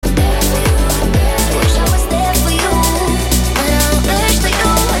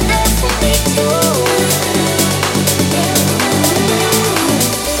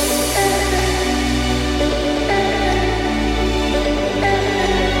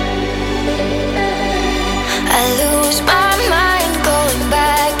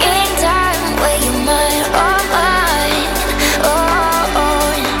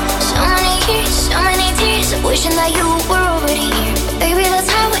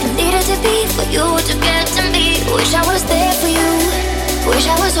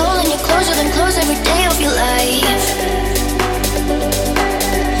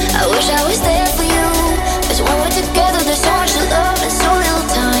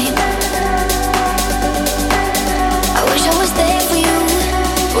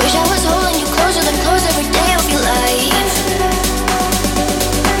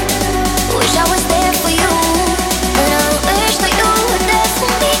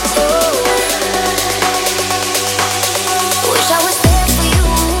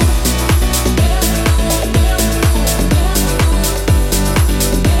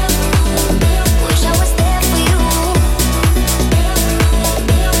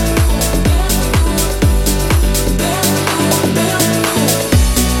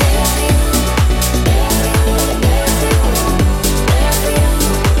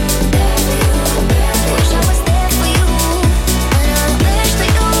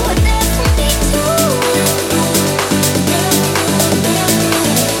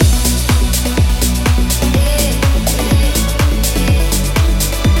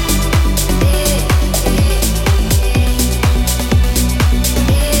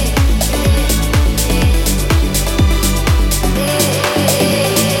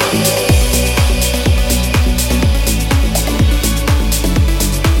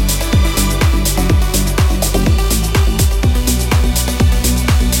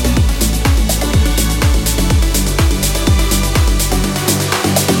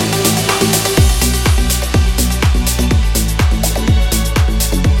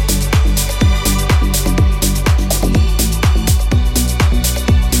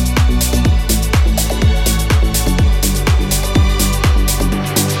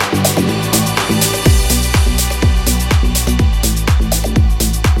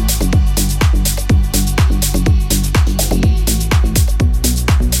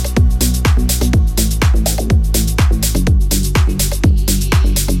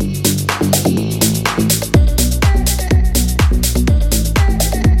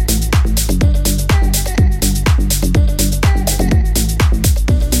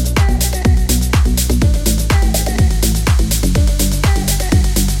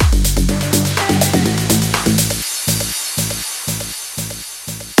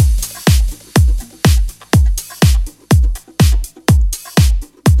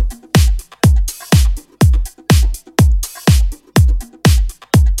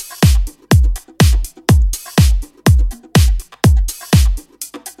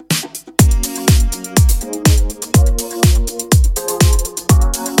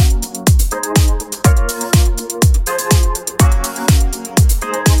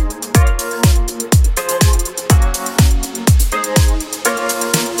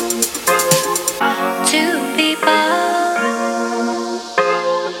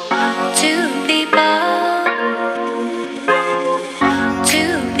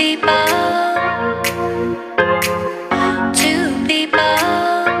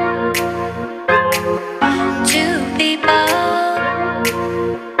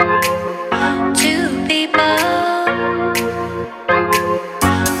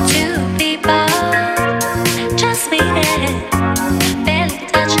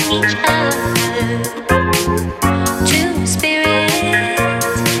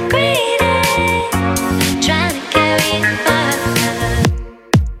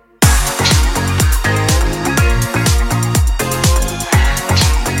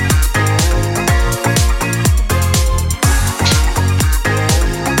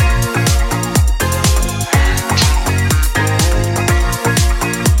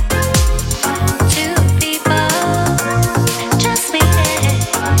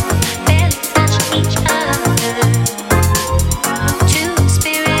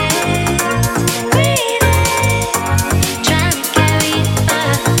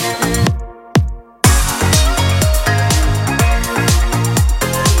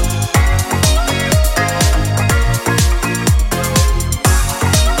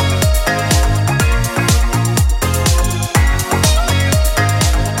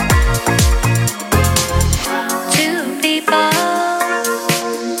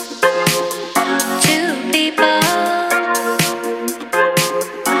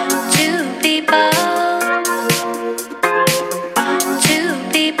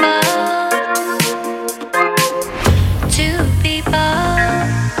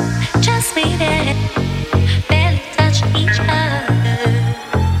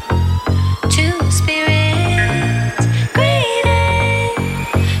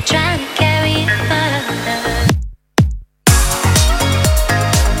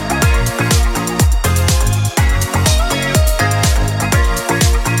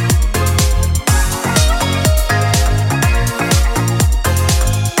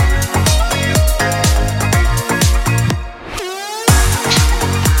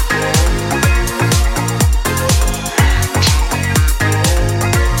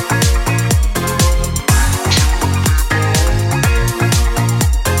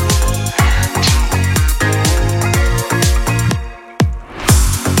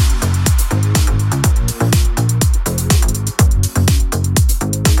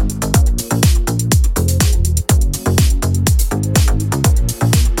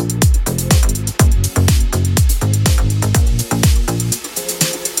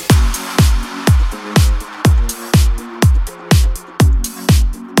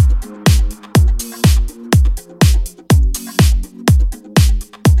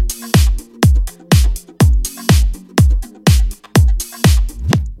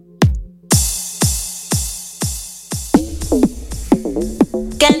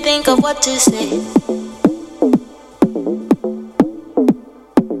think of what to say.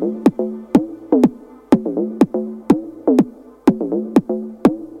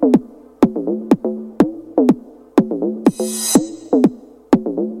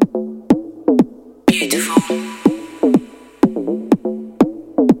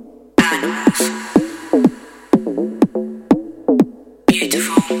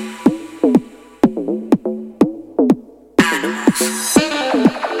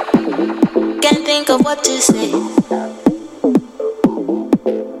 Of what to say.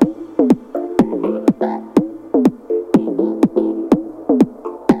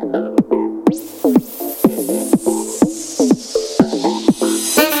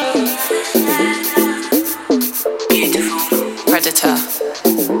 Predator.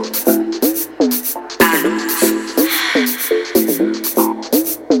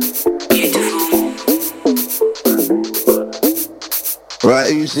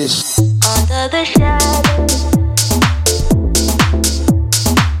 Right, who's this? Under the shadows.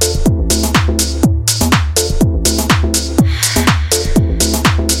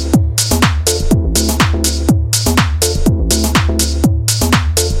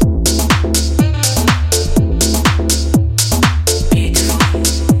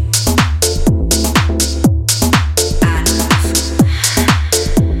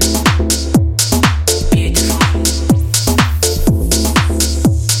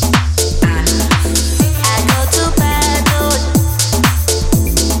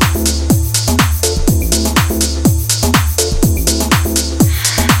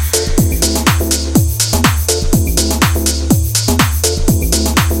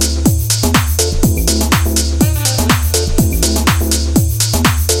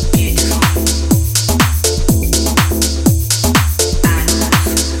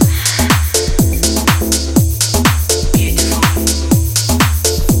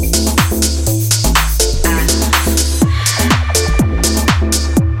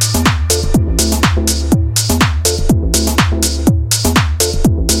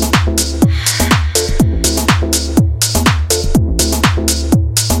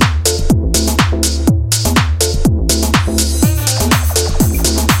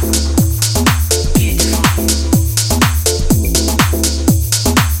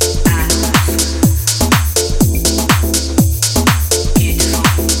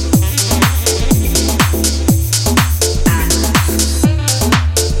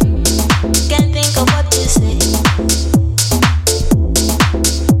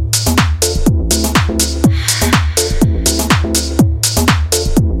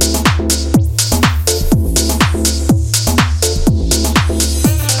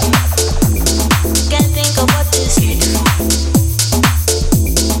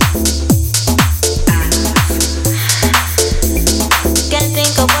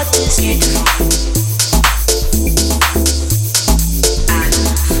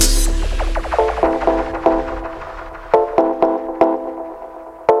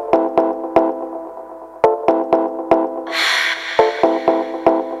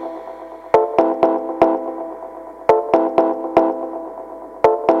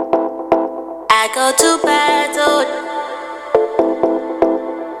 Go to battle.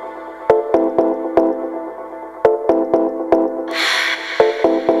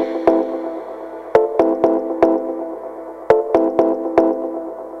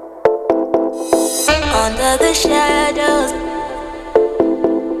 Under the shadows,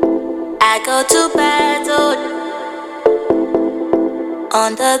 I go to battle.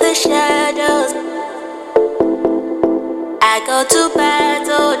 Under the shadows, I go to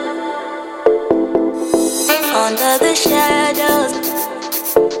battle. Under the shadows,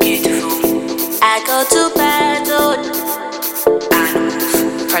 I go to battle.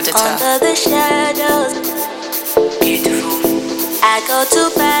 Predator. Under the shadows, I go to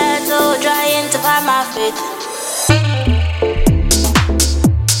battle, trying to find my faith.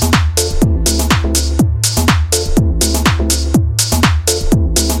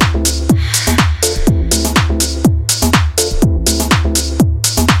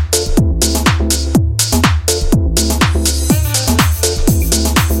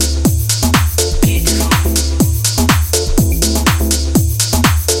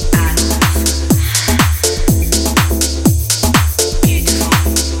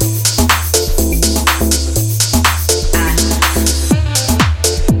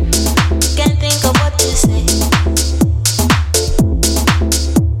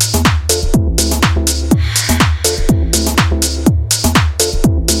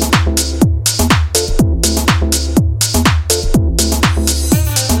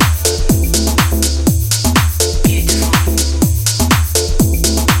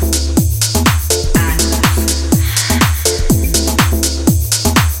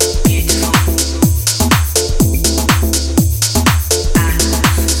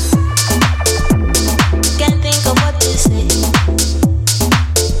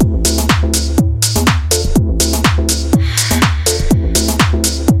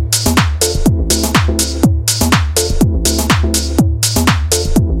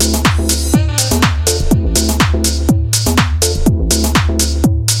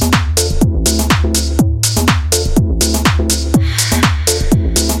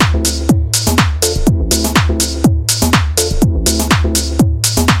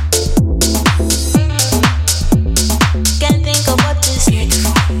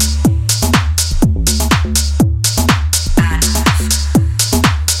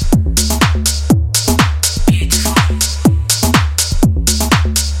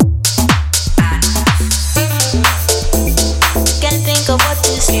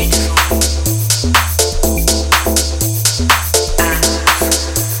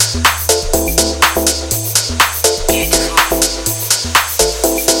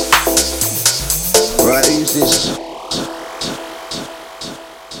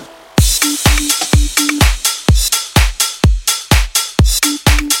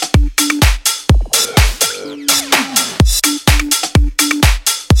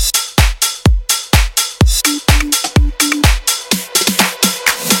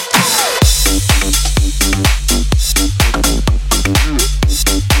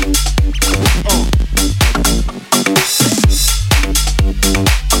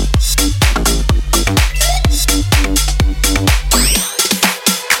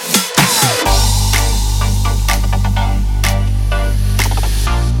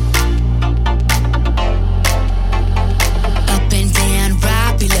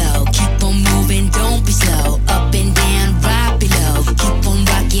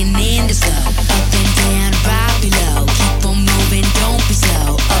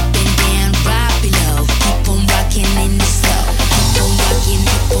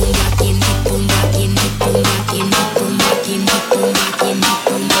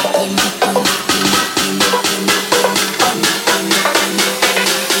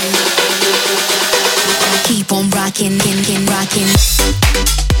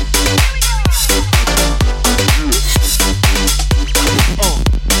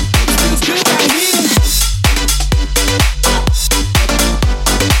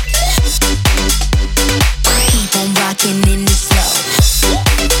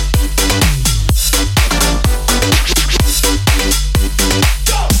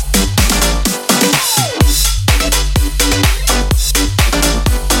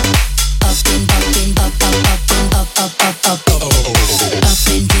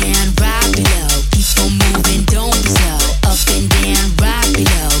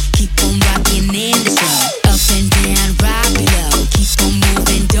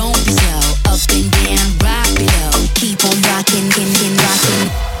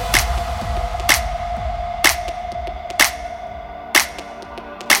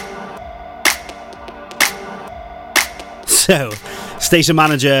 So, station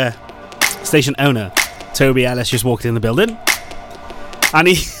manager, station owner, Toby Ellis just walked in the building. And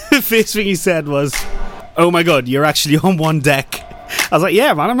the first thing he said was, "Oh my God, you're actually on one deck." I was like,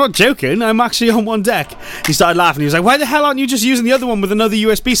 "Yeah, man, I'm not joking. I'm actually on one deck." He started laughing. He was like, "Why the hell aren't you just using the other one with another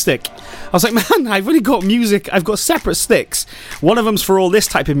USB stick?" I was like, "Man, I've only got music. I've got separate sticks. One of them's for all this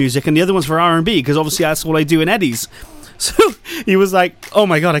type of music, and the other one's for R&B, because obviously that's all I do in Eddie's." So he was like, "Oh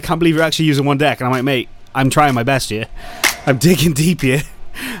my God, I can't believe you're actually using one deck." And I'm like, "Mate, I'm trying my best here. I'm digging deep here.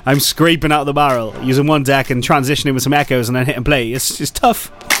 I'm scraping out the barrel, using one deck and transitioning with some echoes and then hitting play. It's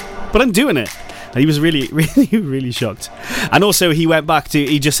tough, but I'm doing it." And he was really, really, really shocked. And also, he went back to,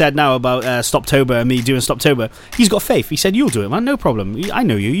 he just said now about Stoptober and me doing Stoptober. He's got faith. He said, "You'll do it, man, no problem. I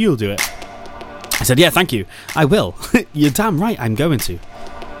know you, you'll do it." I said, "Yeah, thank you. I will." You're damn right I'm going to.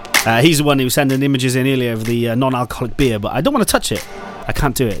 He's the one who was sending images in earlier of the non-alcoholic beer, but I don't want to touch it. I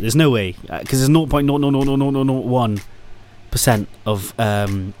can't do it. There's no way. Because there's 0.00001% of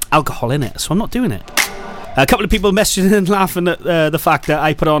alcohol in it, so I'm not doing it. A couple of people messaging and laughing at the fact that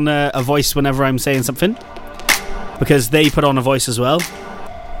I put on a voice whenever I'm saying something, because they put on a voice as well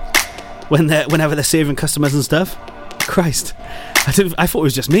whenever they're serving customers and stuff. Christ, I thought it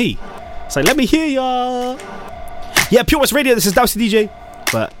was just me. It's like, "Let me hear ya." Yeah, Pure West Radio. This is DowsyDJ,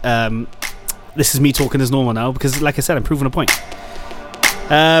 but this is me talking as normal now because, like I said, I'm proving a point.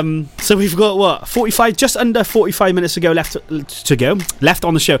 So we've got what, 45, just under 45 minutes to go left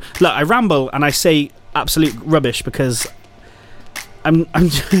on the show. Look, I ramble and I say absolute rubbish because I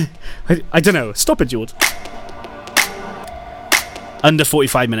don't know. Stop it, George. Under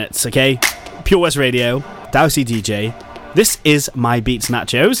 45 minutes, okay? Pure West Radio, DowsyDJ. This is my beats,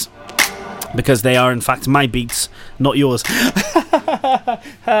 Nachos, because they are in fact my beats, not yours.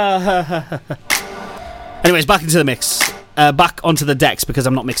 Anyways, back into the mix. Back onto the decks because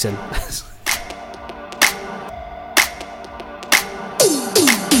I'm not mixing.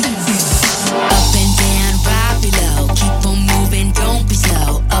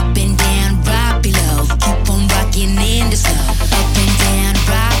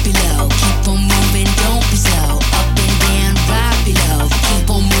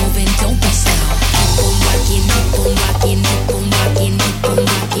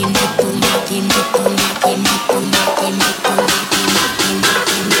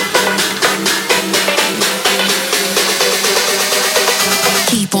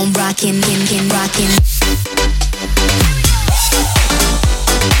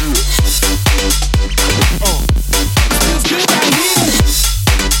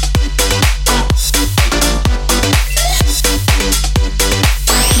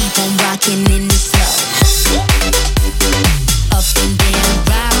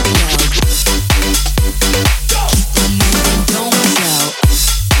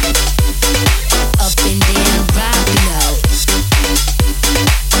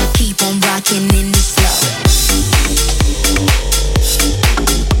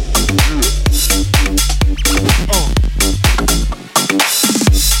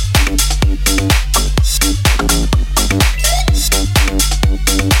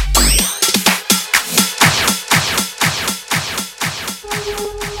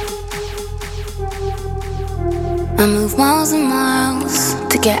 I move miles and miles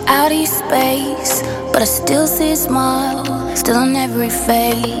to get out of your space, but I still see a smile, still on every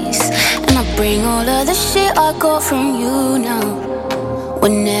face. And I bring all of the shit I got from you now.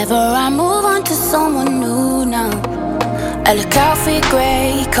 Whenever I move on to someone new now, I look out for your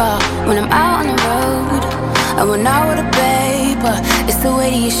grey car when I'm out on the road. I went out with a paper, it's the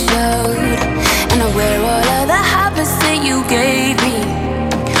way that you showed. And I wear all of the habits that you gave me,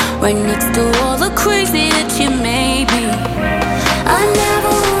 right next to all the crazy that you made me. I never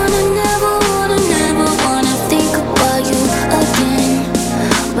wanna think about you again,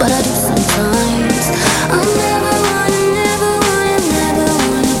 but I do sometimes. I never wanna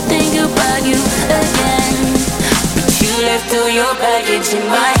think about you again. But you left all your baggage in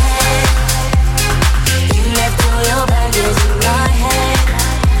my head. You left all your baggage in my head.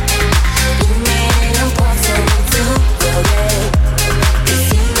 You made it impossible to forget.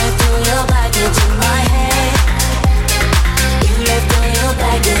 Your baggage in my head. You left all your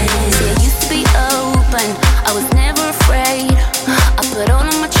baggage. It used to be open, I was never afraid. I put all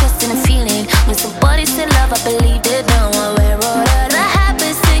of my trust in a feeling. When somebody said love, I believed it. Now I wear all of the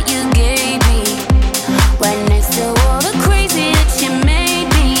habits that you gave me, right next to all the crazy that you made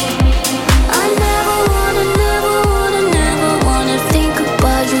me. I never wanna think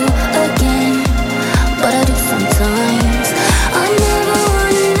about you again, but I do sometimes. I never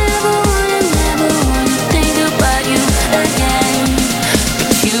wanna think about you again.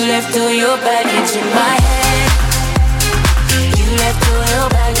 But you left all your baggage in my head. left all your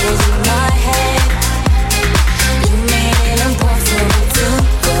baggage in my head. You made it impossible to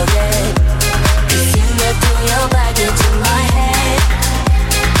forget. 'Cause you left all your baggage in my head.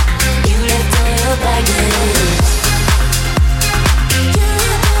 You left all your baggage.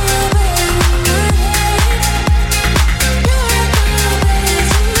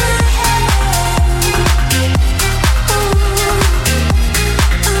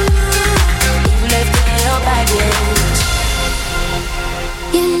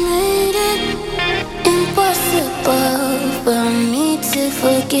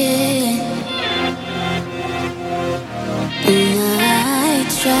 Forget, and I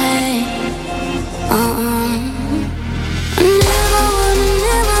try. I never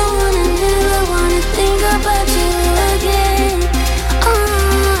wanna think about you again.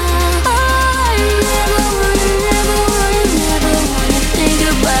 I never wanna think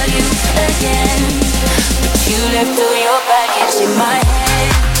about you again. But you left all your baggage in my head.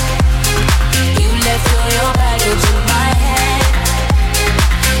 You left all your baggage in my head.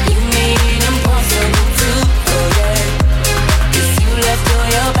 Left all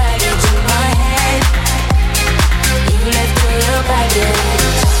your baggage in my head. You left all your baggage.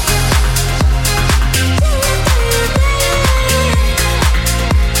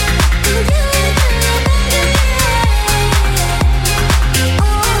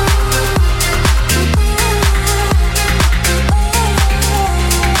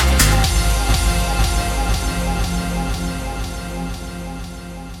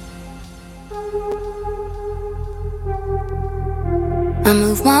 I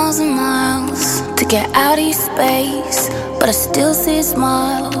move miles and miles to get out of your space, but I still see a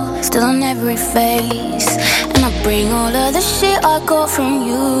smile, still on every face. And I bring all of the shit I got from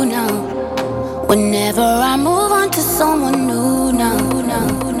you now. Whenever I move on to someone new now.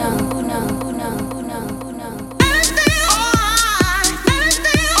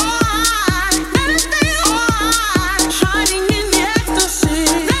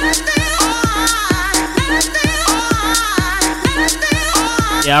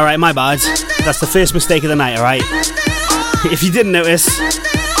 Yeah, alright, my bad. That's the first mistake of the night, alright? If you didn't notice,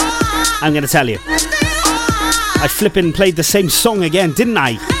 I'm gonna tell you. I flippin' played the same song again, didn't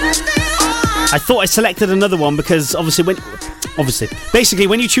I? I thought I selected another one because basically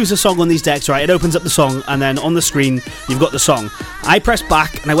when you choose a song on these decks, right, it opens up the song and then on the screen you've got the song. I pressed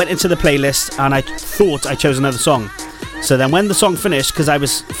back and I went into the playlist and I thought I chose another song. So then when the song finished, because I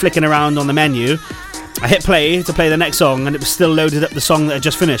was flicking around on the menu, I hit play to play the next song and it was still loaded up the song that had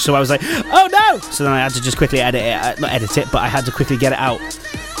just finished. So I was like, oh no! So then I had to just quickly edit it. Not edit it, but I had to quickly get it out.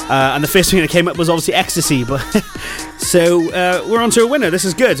 And the first thing that came up was obviously Ecstasy. But so we're on to a winner. This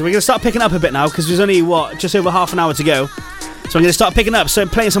is good. We're going to start picking up a bit now because there's only, just over half an hour to go. So I'm going to start picking up. So I'm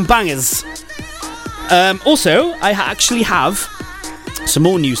playing some bangers. Also, I actually have some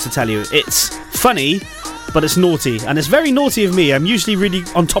more news to tell you. It's funny, but it's naughty. And it's very naughty of me. I'm usually really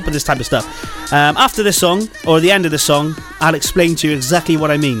on top of this type of stuff. After this song, or the end of this song, I'll explain to you exactly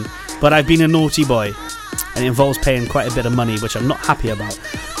what I mean. But I've been a naughty boy. And it involves paying quite a bit of money, which I'm not happy about.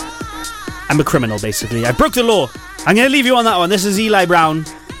 I'm a criminal, basically. I broke the law. I'm going to leave you on that one. This is Eli Brown.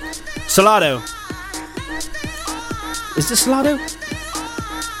 Salado. Is this Salado?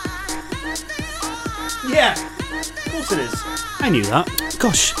 Yeah. Of course it is. I knew that.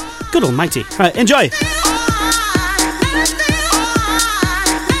 Gosh. Good almighty. All right, enjoy.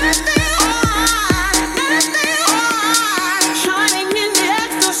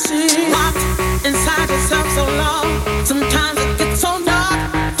 Sometimes it gets so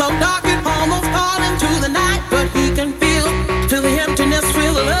dark it almost falls into the night. But he can feel the emptiness,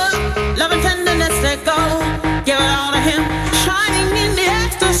 feel the love and tenderness let go. Give it all to him, shining in the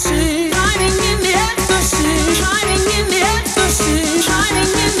ecstasy, shining in the ecstasy, shining in the ecstasy, shining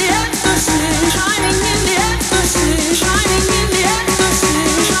in the ecstasy, shining in the ecstasy, shining in the ecstasy,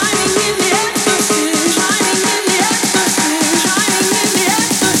 shining in the ecstasy, shining in the ecstasy, shining in the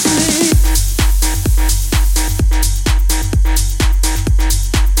ecstasy.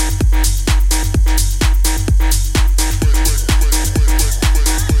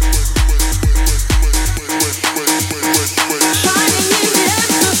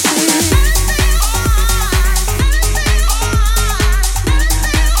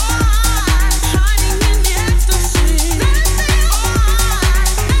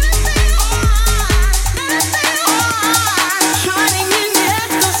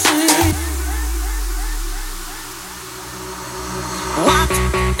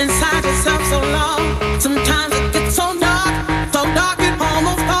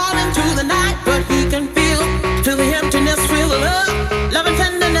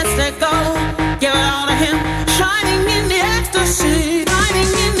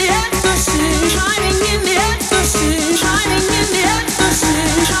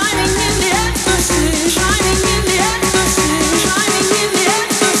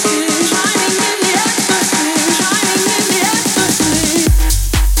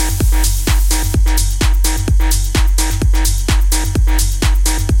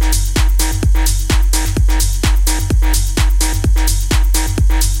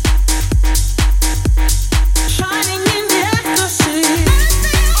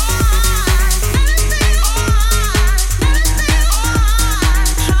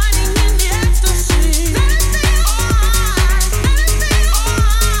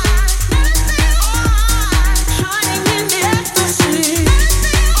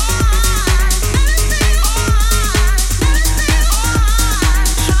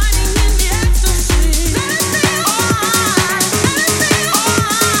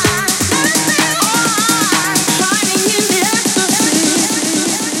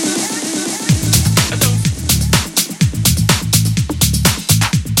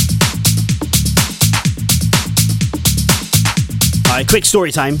 quick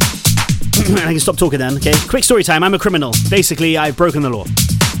story time. I can stop talking then, okay? Quick story time. I'm a criminal. Basically, I've broken the law.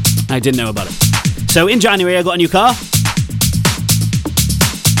 I didn't know about it. So in January, I got a new car.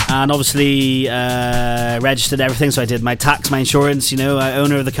 And obviously, registered everything. So I did my tax, my insurance,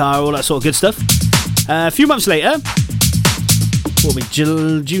 owner of the car, all that sort of good stuff. A few months later, what will be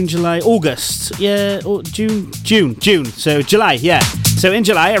June, July, August? Yeah, or June. So July, yeah. So in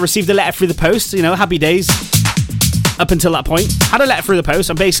July, I received a letter through the post, happy days. Up until that point, had a letter through the post,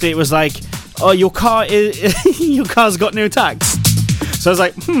 and basically it was like, oh, your car's got no tax. So I was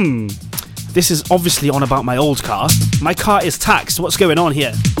like, this is obviously on about my old car. My car is taxed. What's going on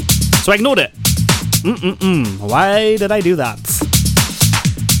here? So I ignored it. Why did I do that?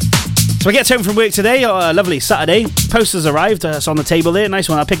 So I get home from work today, a lovely Saturday. Post has arrived. It's on the table there. Nice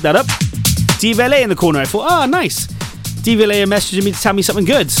one. I picked that up. DVLA in the corner. I thought, nice. DVLA messaging me to tell me something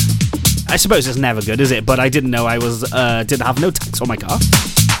good. I suppose it's never good, is it? But I didn't know I didn't have no tax on my car.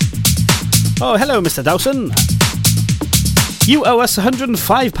 Oh, hello, Mr. Dawson. You owe us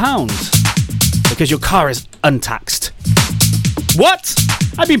 £105 because your car is untaxed. What?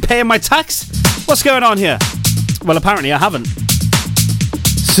 I've been paying my tax? What's going on here? Well, apparently I haven't.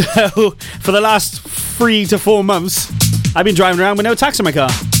 So, for the last 3 to 4 months, I've been driving around with no tax on my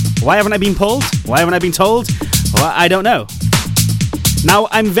car. Why haven't I been pulled? Why haven't I been told? Well, I don't know. Now,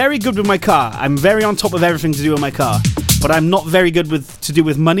 I'm very good with my car. I'm very on top of everything to do with my car. But I'm not very good to do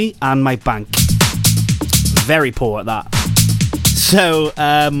with money and my bank. Very poor at that. So,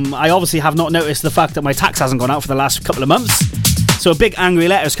 I obviously have not noticed the fact that my tax hasn't gone out for the last couple of months. So a big angry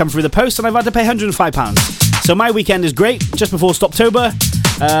letter has come through the post and I've had to pay £105. So my weekend is great, just before Stoptober.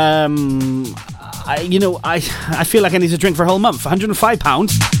 I feel like I need to drink for a whole month.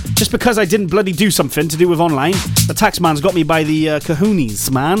 £105, just because I didn't bloody do something to do with online. The tax man's got me by the kahoonies,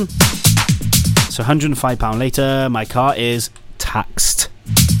 man. So £105 later, my car is taxed.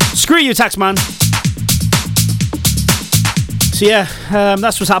 Screw you, tax man. So yeah,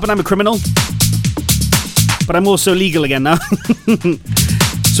 that's what's happened. I'm a criminal, but I'm also legal again now.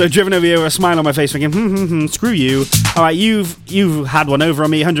 So I've driven over here with a smile on my face thinking, screw you. Alright, you've had one over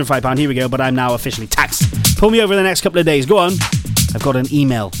on me, £105, here we go, but I'm now officially taxed. Pull me over the next couple of days, go on. I've got an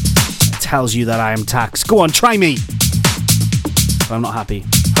email that tells you that I am taxed. Go on, try me. But I'm not happy.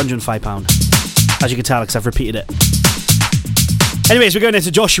 £105. As you can tell, because I've repeated it. Anyways, we're going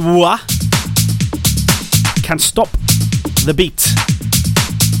into Joshua. Can't Stop the Beat.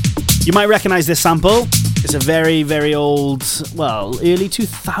 You might recognise this sample. It's a very, very old, early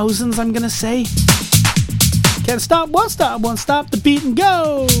 2000s, I'm going to say. Can't stop, won't stop the beat and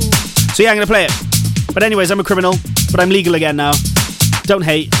go. So yeah, I'm going to play it. But anyways, I'm a criminal, but I'm legal again now. Don't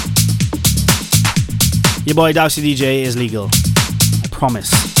hate. Your boy DowsyDJ is legal. I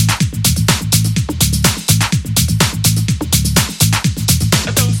promise.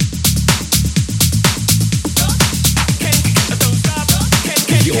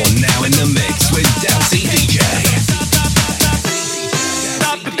 You're now in the mix with DowsyDJ.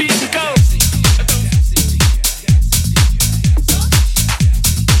 Stop the beat and go.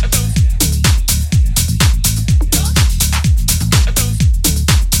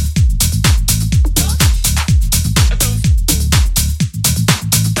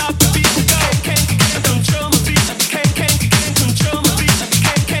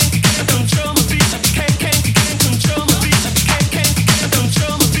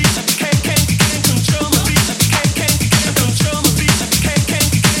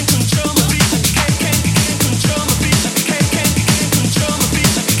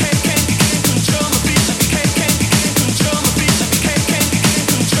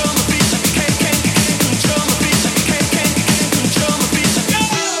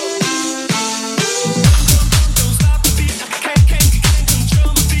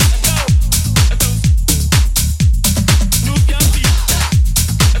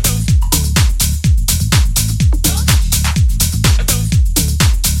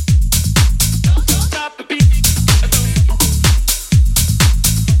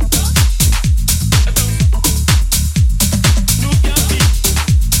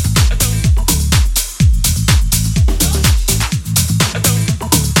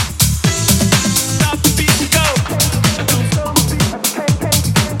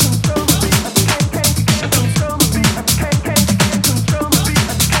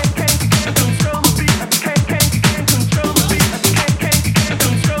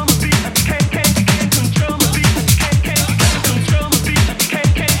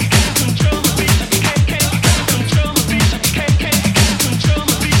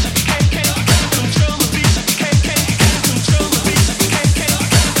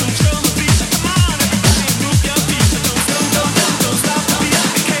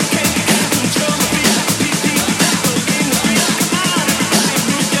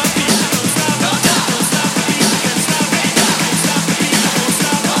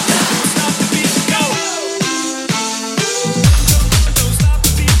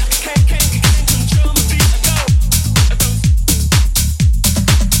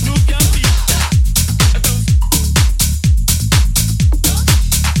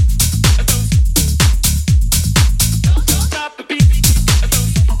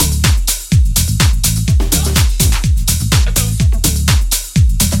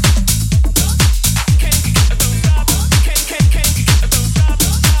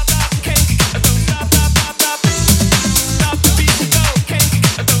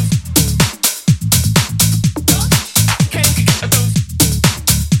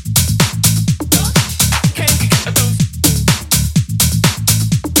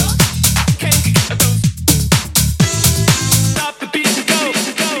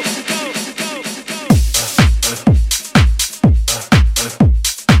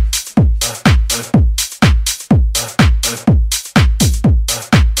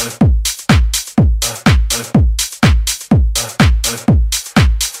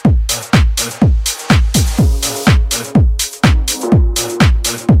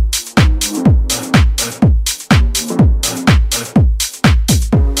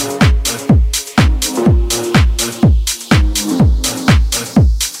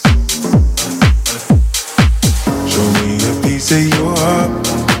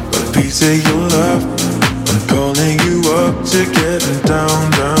 to getting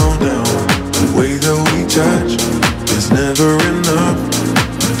down, down, down. The way that we touch is never enough.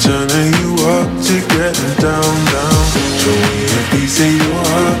 I'm turning you up to getting down, down. Show me a piece of your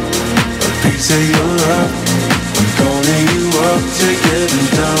heart, a piece of your love. I'm calling you up to getting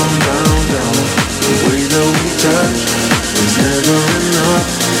down, down, down. The way that we touch is never enough.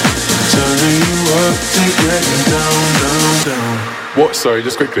 I'm turning you up to getting down, down, down. What? Sorry,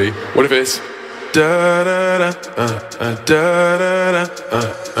 just quickly. What if it's da da da da da da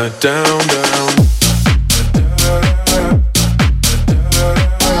down, down.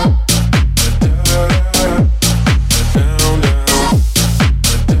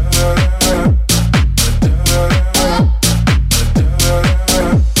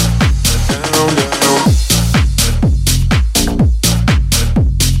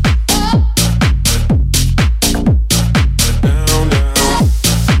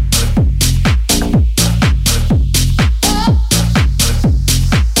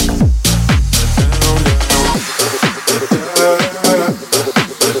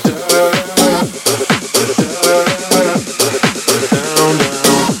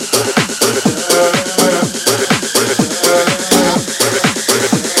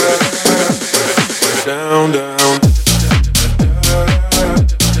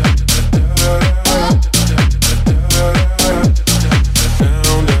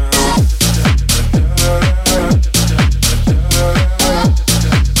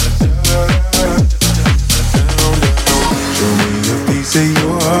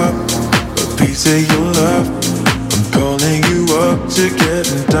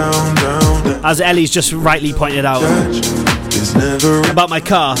 As Ellie's just rightly pointed out about my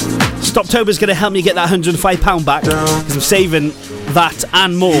car, Stoptober's going to help me get that £105 back because I'm saving that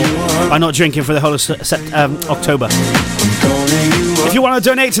and more by not drinking for the whole of October. If you want to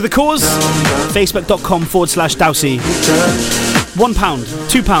donate to the cause, facebook.com/Dowsy. £1,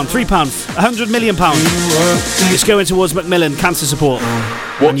 £2, £3, £100 million. It's going towards Macmillan cancer support.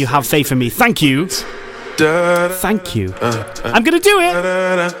 And you have faith in me. Thank you. Thank you. I'm gonna do it.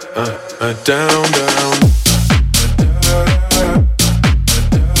 Down, down.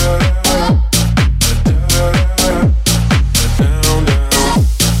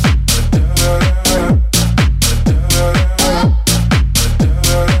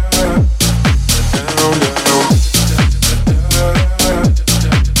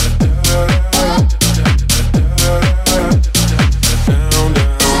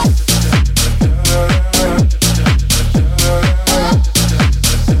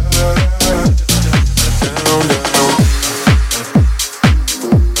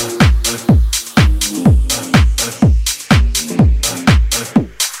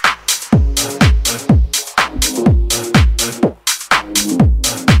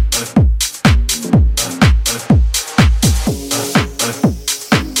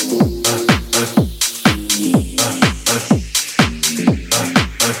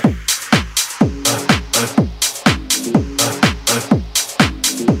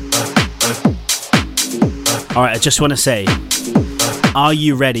 Alright, I just want to say, are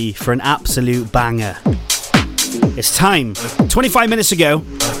you ready for an absolute banger? It's time. 25 minutes ago,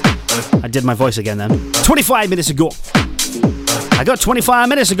 I did my voice again then. 25 minutes ago. I got 25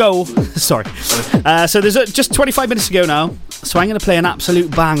 minutes ago. Sorry. So there's just 25 minutes ago now. So I'm going to play an absolute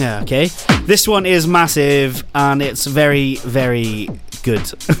banger, okay? This one is massive and it's very, very good.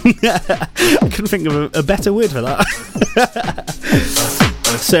 I couldn't think of a better word for that.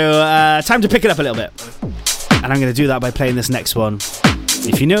 So time to pick it up a little bit. And I'm going to do that by playing this next one.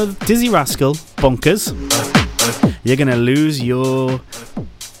 If you know Dizzy Rascal, Bonkers, you're going to lose your...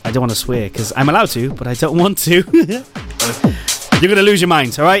 I don't want to swear because I'm allowed to, but I don't want to. You're going to lose your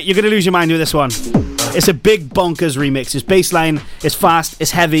mind, alright? You're going to lose your mind with this one. It's a big Bonkers remix. It's bassline, it's fast, it's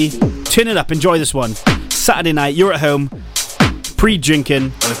heavy. Turn it up, enjoy this one. Saturday night, you're at home,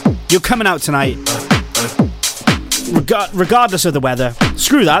 pre-drinking, you're coming out tonight. Regardless of the weather,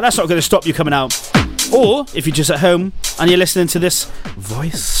 screw that, that's not going to stop you coming out. Or if you're just at home and you're listening to this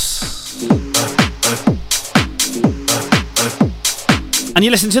voice and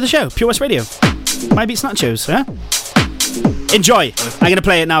you listen to the show, Pure West Radio, My Beats Nachos, yeah? Enjoy. I'm going to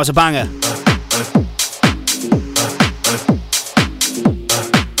play it now as a banger.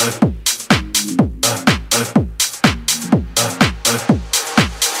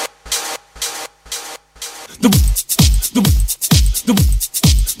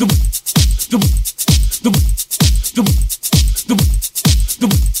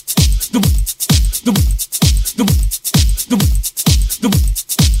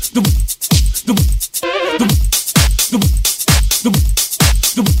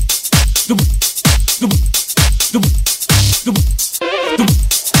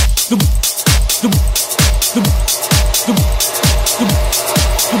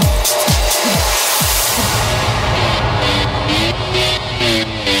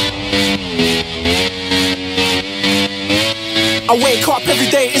 wake up, every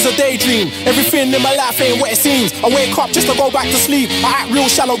day is a daydream. Everything in my life ain't what it seems. I wake up just to go back to sleep. I act real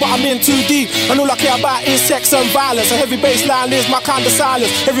shallow, but I'm in too deep. And all I care about is sex and violence. A heavy bass line is my kind of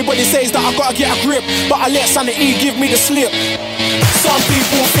silence. Everybody says that I gotta get a grip, but I let sanity give me the slip. Some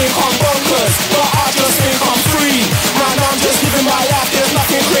people think I'm bonkers, but I just think I'm free. Man, I'm just living my life, there's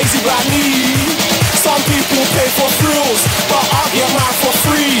nothing crazy about me. Some people pay for thrills, but I get mine for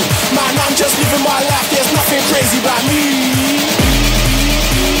free. Man, I'm just living my life, there's nothing crazy about me.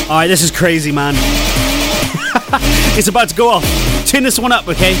 Alright, this is crazy, man. It's about to go off. Turn this one up,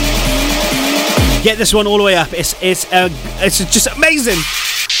 okay? Get this one all the way up. It's just amazing.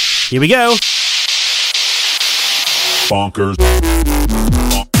 Here we go. Bonkers.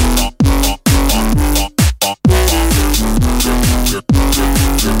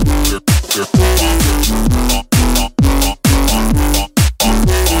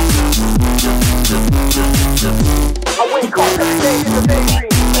 I wake up every day is a daydream.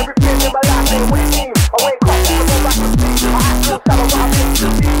 Everything in my life ain't what it seems. I wake up just to go back to sleep. I act real shallow, but I'm in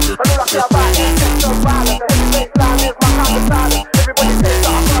too deep. And all I care about is sex and violence. The heavy bass line is my kind of silence. Everybody says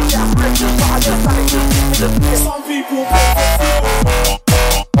that I'm gonna get a grip, but I just had to give me the slip. Some people pay for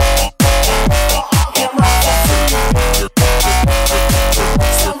thrills, but I get mine for free.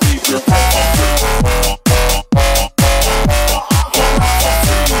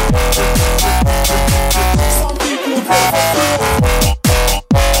 Some people pay for thrills, but I get mine for free. Some people pay for thrills,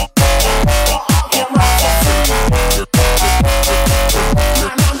 but I get mine for free. Man,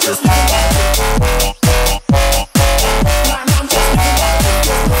 I'm just living my life. Man, I'm just living my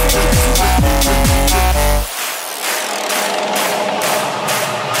life. There's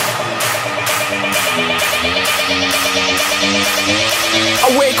nothing crazy about me. I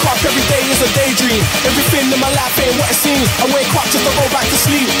wake up every day is a daydream. Everything in my life ain't what it seems. I wake up just to go back to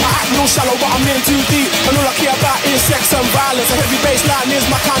sleep. I act real shallow, but I'm in too deep. And all I care about is sex and violence. A heavy bass line is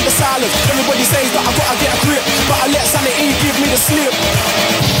my kind of silence. Everybody says that I gotta get a grip, but I let sanity give me the slip.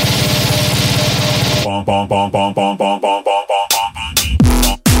 Bom, bom, bom, bom, bom, bom, bom, bom, bom.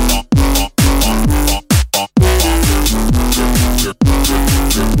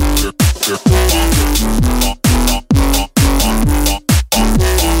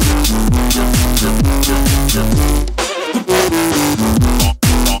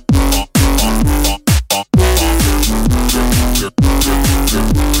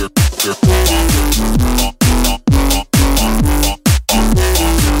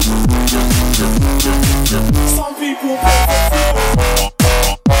 Some people pay for thrills,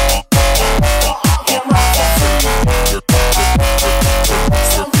 but I get mine for free.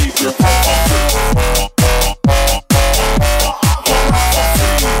 Some people pay for thrills, but I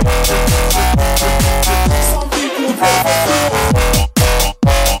get mine for free. Some people pay for thrills,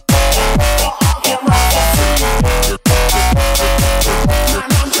 but I get mine for free. Man,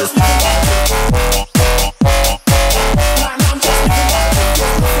 I'm just living my life. Man, I'm just living my life. There's nothing crazy about me.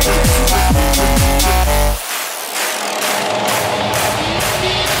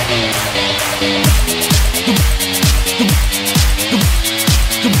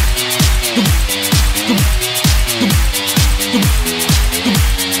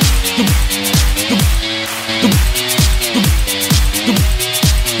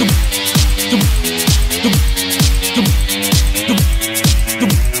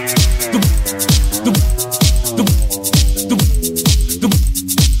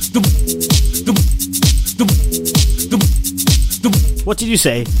 What did you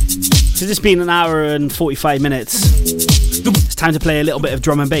say? So this been an hour and 45 minutes. It's time to play a little bit of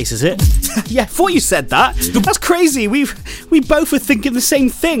drum and bass, is it? Yeah, I thought you said that. That's crazy. We both were thinking the same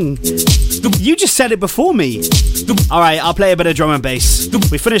thing. You just said it before me. Alright, I'll play a bit of drum and bass.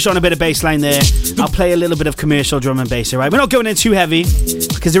 We finished on a bit of bass line there. I'll play a little bit of commercial drum and bass, alright? We're not going in too heavy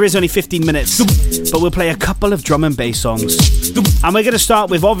because there is only 15 minutes. But we'll play a couple of drum and bass songs. And we're going to start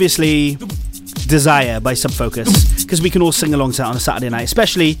with, obviously, Desire by Subfocus, because we can all sing along to that on a Saturday night,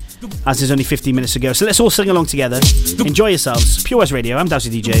 especially as there's only 15 minutes to go. So let's all sing along together. Enjoy yourselves. Pure West Radio, I'm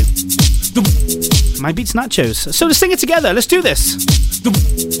DowsyDJ. My beat's Nachos. So let's sing it together. Let's do this.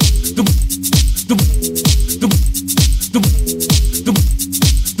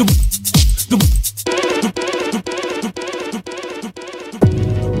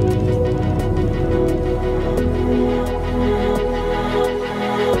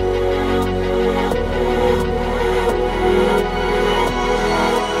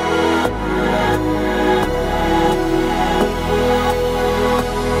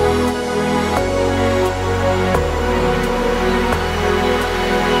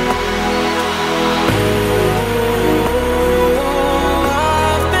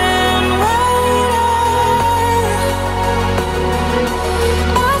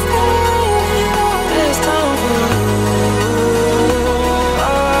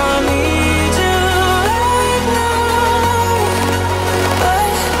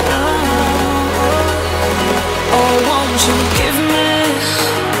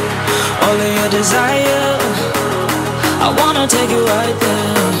 right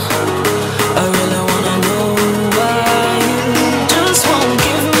there. I really wanna know why you just won't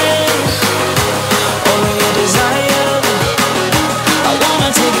give me all of your desire. I wanna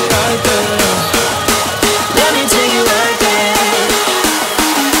take you right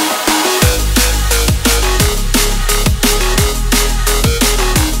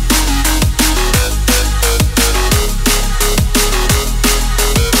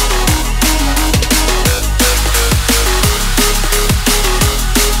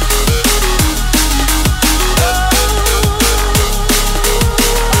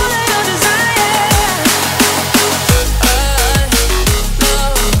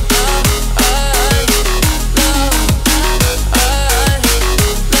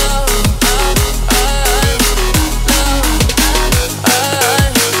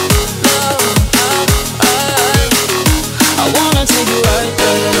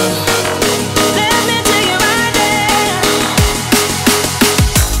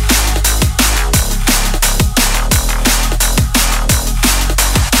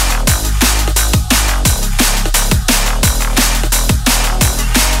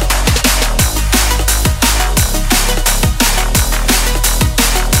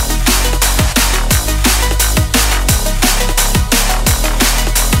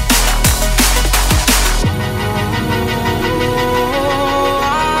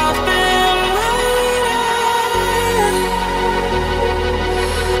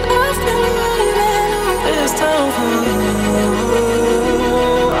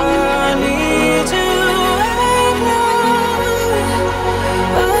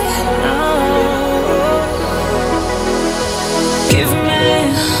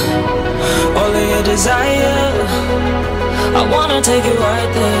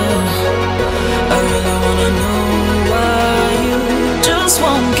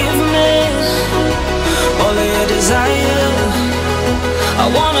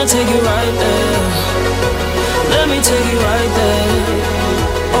there. Let me take you right there.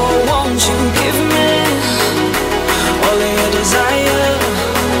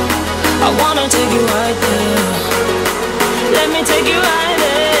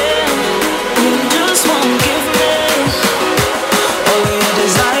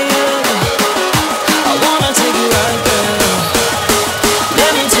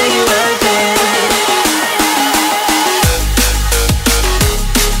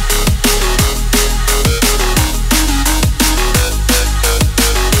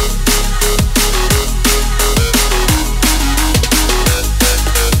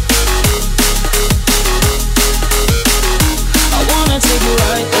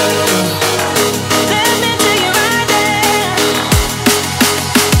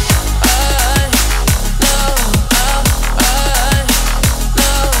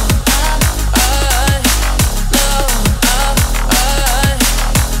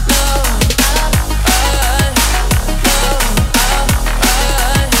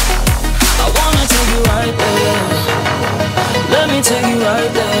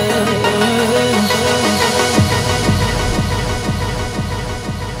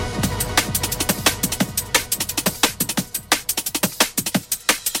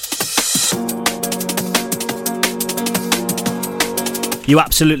 You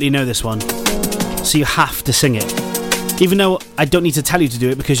absolutely know this one, so you have to sing it. Even though I don't need to tell you to do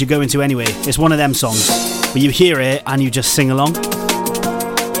it because you're going to anyway. It's one of them songs where you hear it and you just sing along.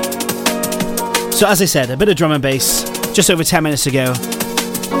 So as I said, a bit of drum and bass, just over 10 minutes ago.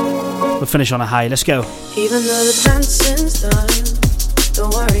 We'll finish on a high, let's go. Even though the dancing's done,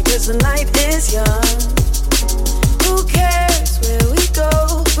 don't worry cause the night is young. Who cares where we go,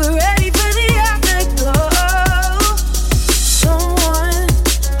 we're ready for the afterglow.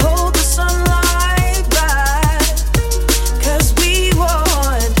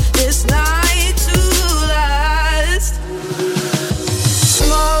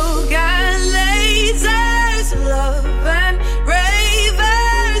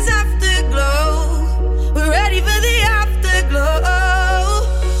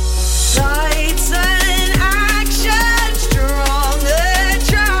 Lights and action, strong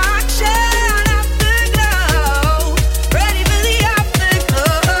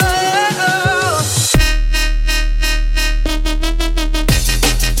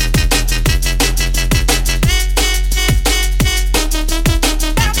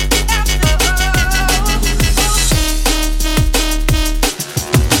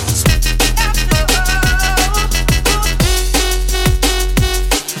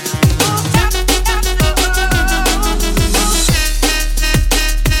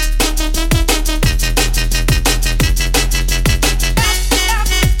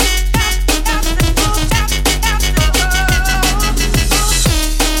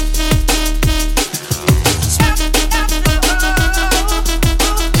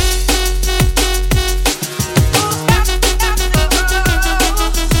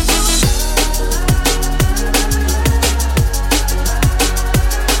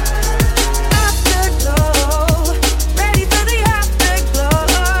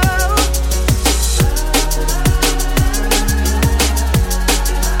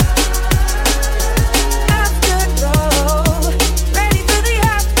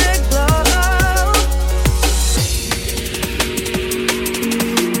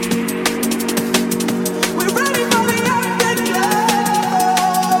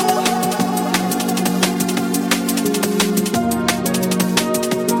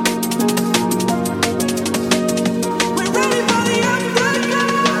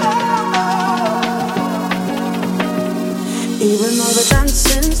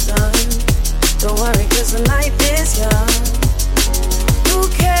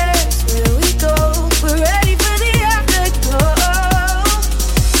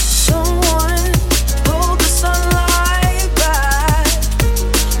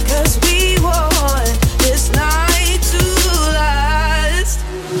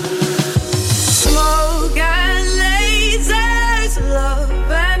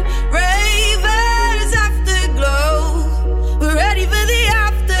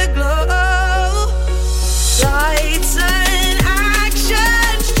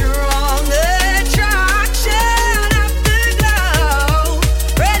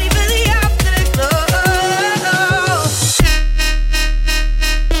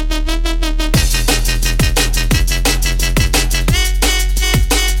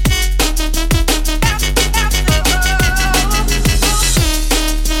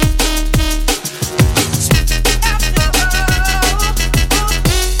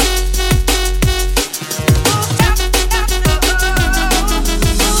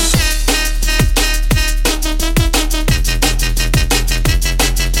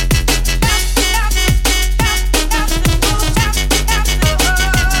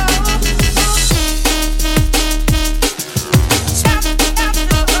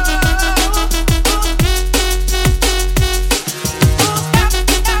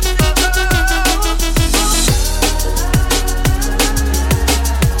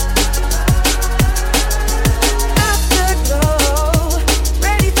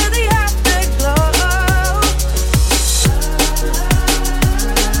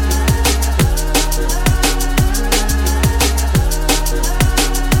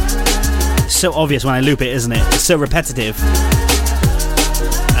so obvious when I loop it, isn't it? It's so repetitive.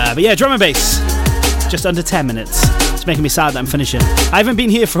 But yeah, drum and bass. Just under 10 minutes. It's making me sad that I'm finishing. I haven't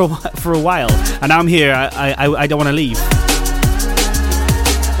been here for a while, and now I'm here. I don't want to leave.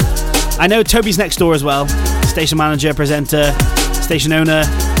 I know Toby's next door as well. Station manager, presenter, station owner,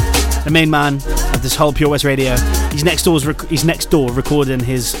 the main man of this whole Pure West Radio. He's next door recording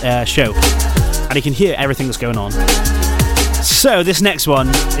his show, and he can hear everything that's going on. So this next one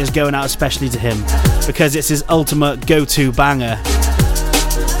is going out especially to him because it's his ultimate go-to banger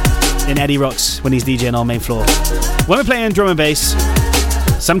in Eddie Rocks when he's DJing on main floor. When we're playing drum and bass,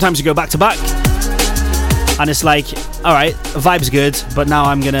 sometimes you go back to back, and it's like, alright, vibe's good, but now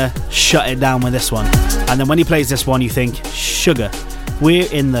I'm gonna shut it down with this one. And then when he plays this one, you think, sugar, where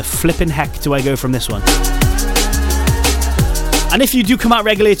in the flipping heck do I go from this one? And if you do come out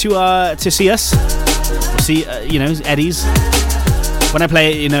regularly to see us, or see Eddie's, when I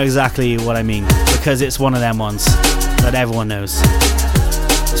play it, you know exactly what I mean, because it's one of them ones that everyone knows.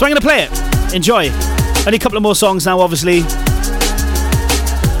 So I'm gonna play it. Enjoy. Only a couple of more songs now, obviously.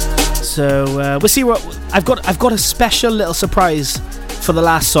 So we'll see what I've got a special little surprise for the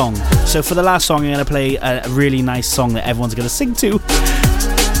last song. So for the last song, I'm gonna play a really nice song that everyone's gonna sing to.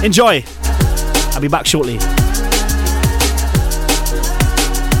 Enjoy. I'll be back shortly.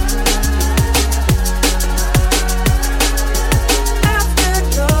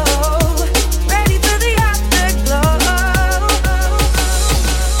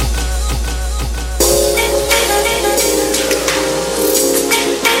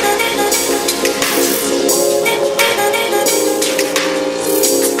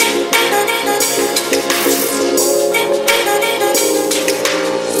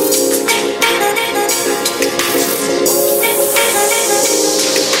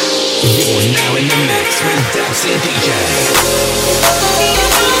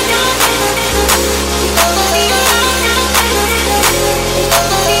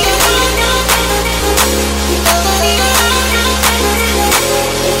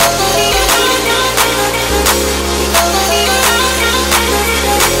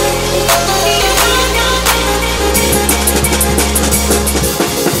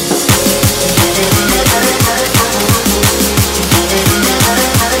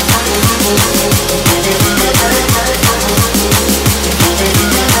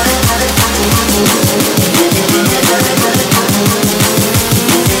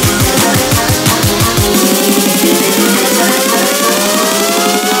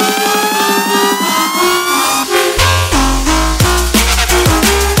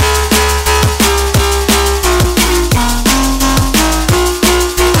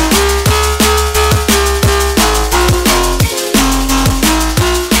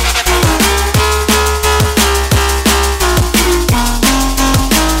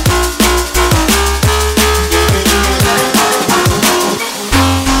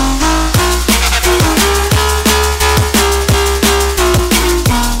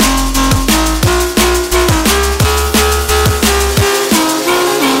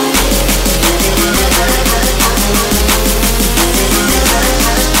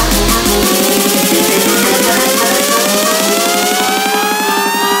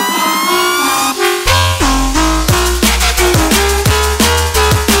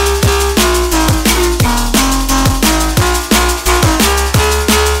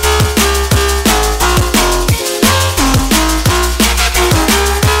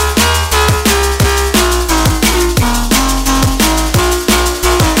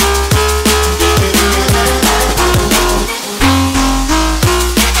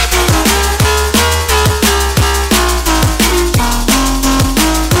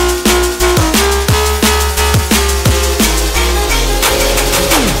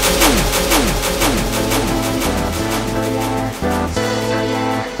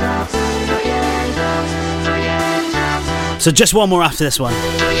 So just one more after this one.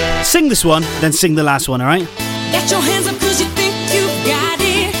 Sing this one, then sing the last one, alright? Get your hands up cause you think you got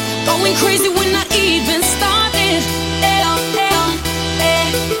it. Going crazy when I even started.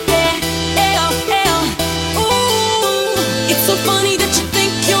 Ooh, it's so funny that you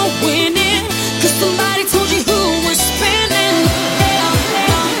think you're winning, cause somebody told you who was spinning.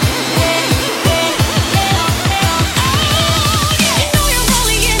 You know you're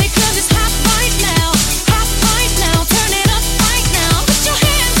rolling in it cause it's hot right now. Hot right now, turn it up right now. Put your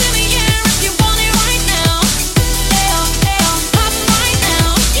hands in the air if you want it right now. Hot right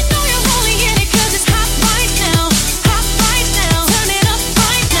now. You know you're rolling in it cause it's hot.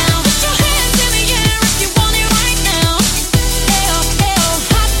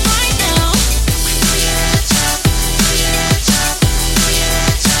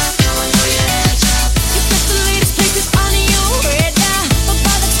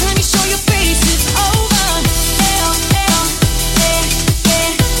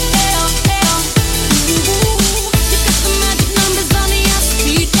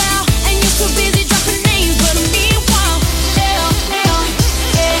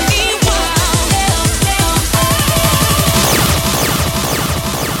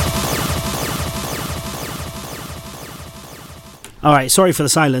 Alright, sorry for the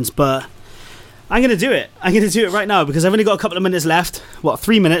silence, but I'm going to do it. I'm going to do it right now because I've only got a couple of minutes left. What,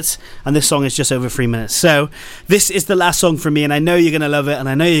 3 minutes? And this song is just over 3 minutes. So this is the last song for me, and I know you're going to love it, and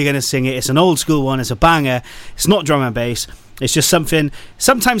I know you're going to sing it. It's an old school one. It's a banger. It's not drum and bass. It's just something.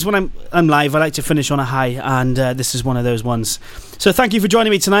 Sometimes when I'm live, I like to finish on a high, and this is one of those ones. So thank you for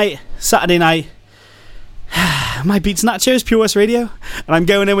joining me tonight, Saturday night. My beats Nachos, Pure West Radio, and I'm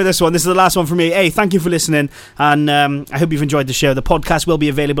going in with this one. This is the last one for me. Hey, thank you for listening, and I hope you've enjoyed the show. The podcast will be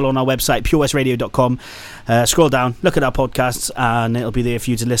available on our website, purewestradio.com. Scroll down, look at our podcasts, and it'll be there for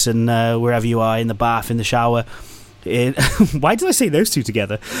you to listen wherever you are, in the bath, in the shower. Why did I say those two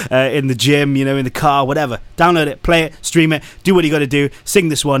together? In the gym, in the car, whatever. Download it, play it, stream it, do what you got to do. Sing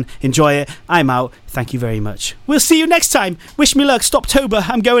this one, enjoy it. I'm out. Thank you very much. We'll see you next time. Wish me luck. Stoptober.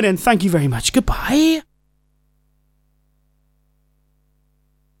 I'm going in. Thank you very much. Goodbye.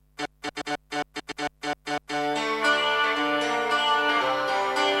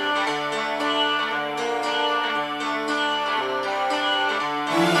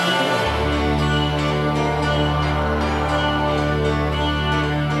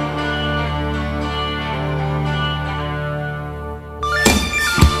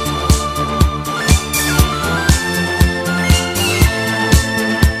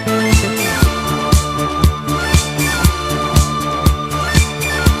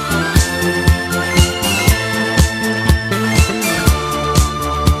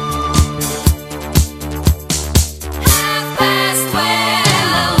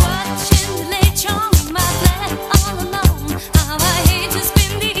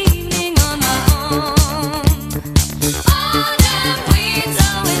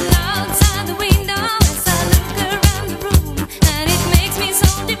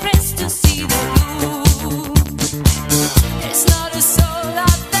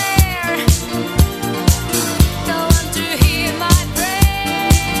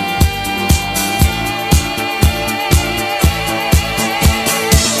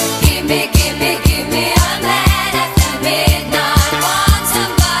 Make